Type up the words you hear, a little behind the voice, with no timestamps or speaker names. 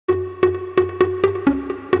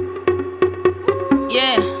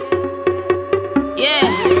Yeah, yeah.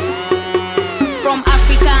 From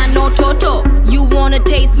Africa, no Toto. You wanna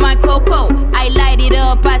taste my cocoa? I light it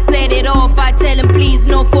up, I set it off. I tell him please,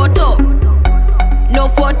 no photo. No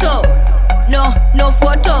photo, no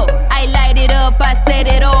photo. I light it up, I set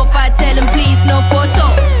it off. I tell him please, no photo.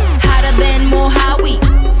 Hotter than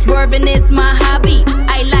Mojave, swerving is my hobby.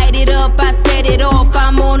 I light it up, I set it off.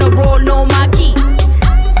 I'm on a roll, no Maki,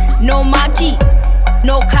 no Maki,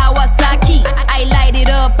 no Kawasaki. I light it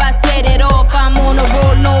up, I set it off. I'm on a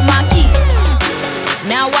roll, no Maki.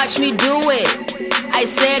 Now watch me do it, I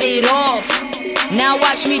set it off. Now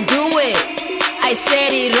watch me do it, I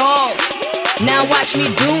set it off. Now watch me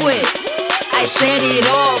do it, I set it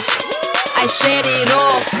off. I set it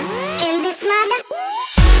off. In this mother.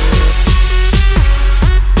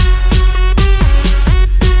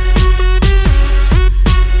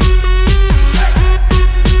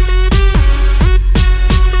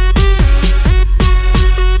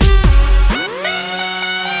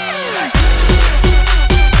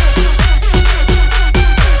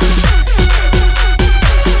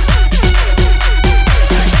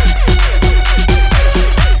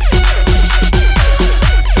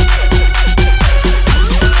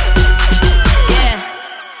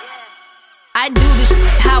 I do this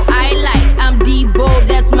how I like. I'm D-Bold,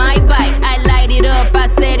 that's my bike. I light it up, I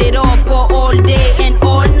set it off. Go all day and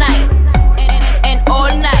all night. And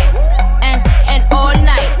all night. And all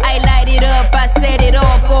night. I light it up, I set it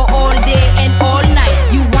off. Go all day and all night.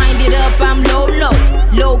 You wind it up, I'm low.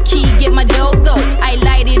 Low key, get my dough though. I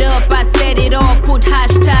light it up, I set it off. Put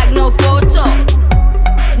hashtag no photo.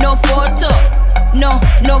 No photo.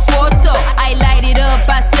 No photo. I light it up,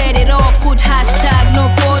 I set it off. Put hashtag no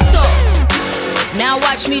photo. Now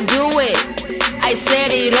watch me do it, I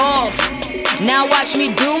set it off. Now watch me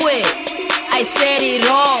do it, I set it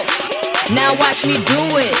off. Now watch me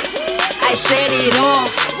do it, I set it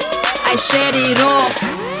off. I set it off.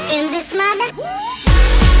 In this mother.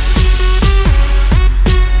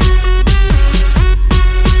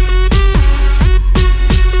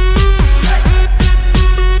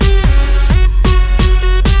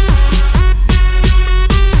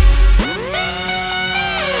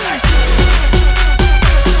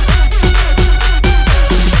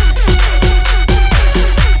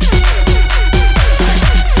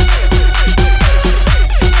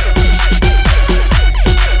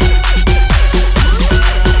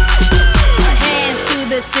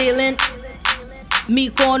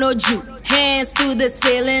 Mikono juu, hands to the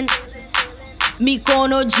ceiling.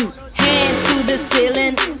 Mikono juu, hands to the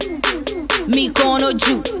ceiling. Mikono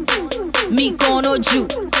juu, mikono juu.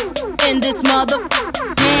 In this mother,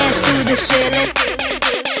 hands to the ceiling.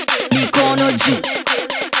 Mikono juu,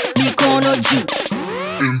 mikono juu.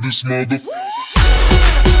 In this mother.